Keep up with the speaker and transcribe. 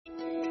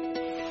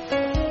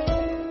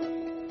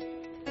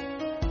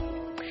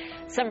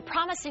Some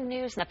promising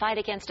news in the fight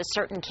against a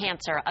certain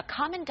cancer. A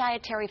common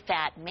dietary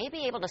fat may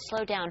be able to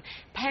slow down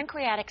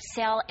pancreatic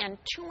cell and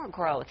tumor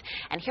growth.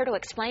 And here to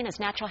explain is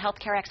natural health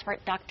care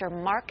expert Dr.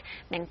 Mark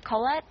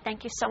Mincolla.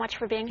 Thank you so much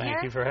for being here.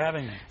 Thank you for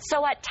having me.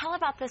 So tell us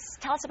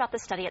about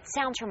this study. It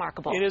sounds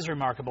remarkable. It is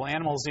remarkable.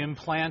 Animals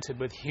implanted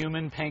with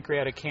human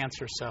pancreatic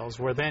cancer cells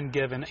were then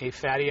given a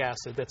fatty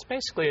acid that's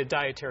basically a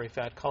dietary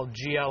fat called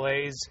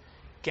GLAs,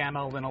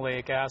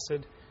 gamma-linoleic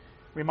acid.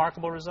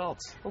 Remarkable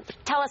results.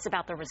 Tell us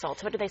about the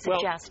results. What do they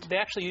suggest? Well, they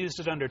actually used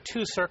it under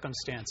two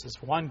circumstances.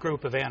 One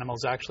group of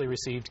animals actually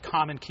received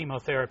common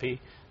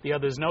chemotherapy, the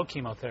others no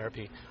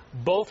chemotherapy.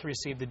 Both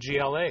received the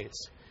GLAs.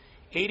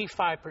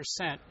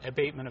 85%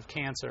 abatement of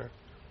cancer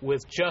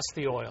with just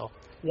the oil,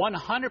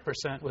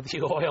 100% with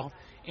the oil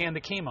and the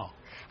chemo.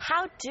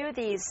 How do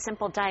these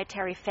simple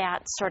dietary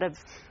fats sort of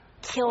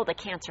kill the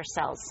cancer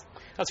cells?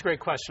 That's a great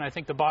question. I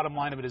think the bottom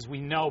line of it is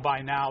we know by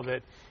now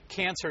that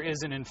cancer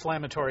is an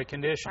inflammatory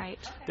condition. Right.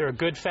 There are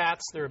good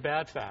fats, there are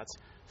bad fats.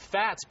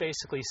 Fats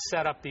basically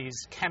set up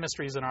these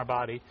chemistries in our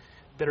body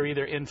that are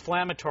either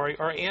inflammatory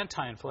or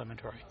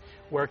anti-inflammatory.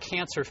 Where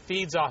cancer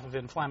feeds off of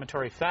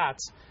inflammatory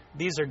fats,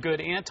 these are good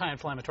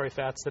anti-inflammatory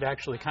fats that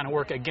actually kind of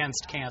work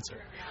against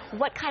cancer.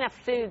 What kind of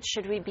foods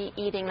should we be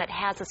eating that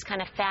has this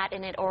kind of fat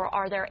in it, or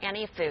are there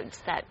any foods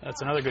that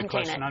That's another good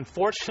question. it?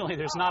 Unfortunately,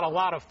 there's not a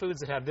lot of foods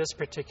that have this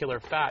particular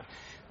fat.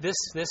 This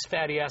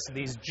fatty acid,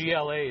 these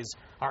GLAs,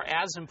 are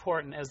as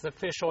important as the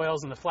fish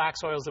oils and the flax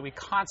oils that we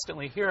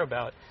constantly hear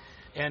about.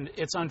 And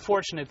it's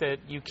unfortunate that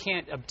you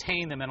can't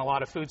obtain them in a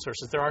lot of food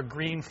sources. There are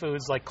green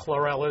foods like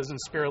chlorellas and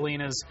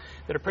spirulinas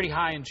that are pretty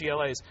high in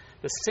GLAs.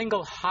 The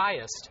single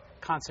highest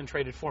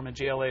concentrated form of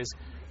GLAs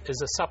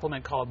is a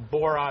supplement called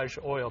borage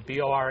oil,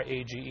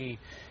 B-O-R-A-G-E.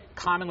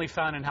 Commonly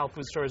found in health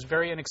food stores,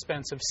 very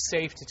inexpensive,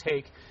 safe to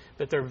take,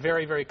 but they're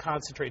very, very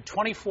concentrated.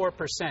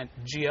 24%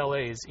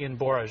 GLAs in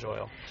borage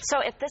oil. So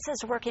if this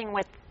is working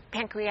with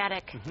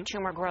pancreatic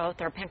tumor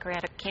growth or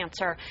pancreatic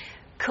cancer,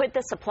 could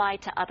this apply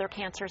to other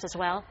cancers as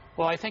well?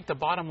 Well, I think the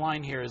bottom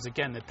line here is,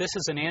 again, that this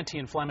is an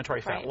anti-inflammatory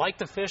fat, Right. like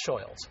the fish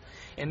oils.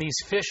 And these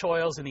fish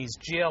oils and these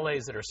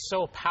GLAs that are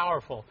so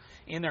powerful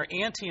in their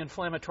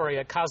anti-inflammatory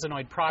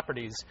eicosanoid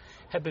properties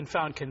have been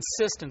found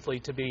consistently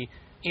to be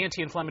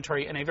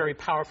anti-inflammatory in a very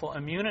powerful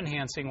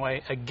immune-enhancing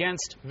way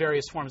against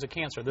various forms of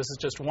cancer. This is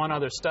just one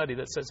other study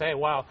that says, hey,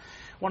 wow,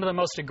 one of the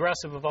most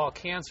aggressive of all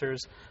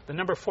cancers, the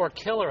number 4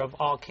 killer of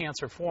all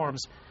cancer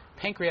forms,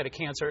 pancreatic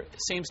cancer,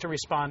 seems to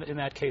respond in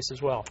that case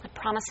as well.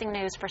 Promising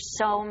news for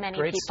so many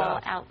Great people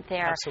stuff. out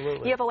there.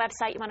 Absolutely. You have a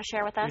website you want to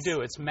share with us? We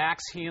do. It's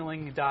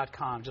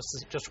maxhealing.com.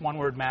 Just one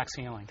word, Max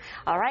Healing.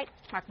 All right,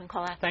 Mark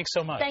Mincolla. Thanks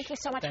so much. Thank you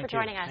so much for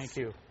joining us. Thank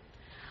you.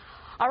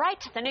 All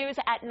right, the news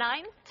at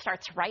 9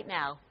 starts right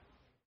now.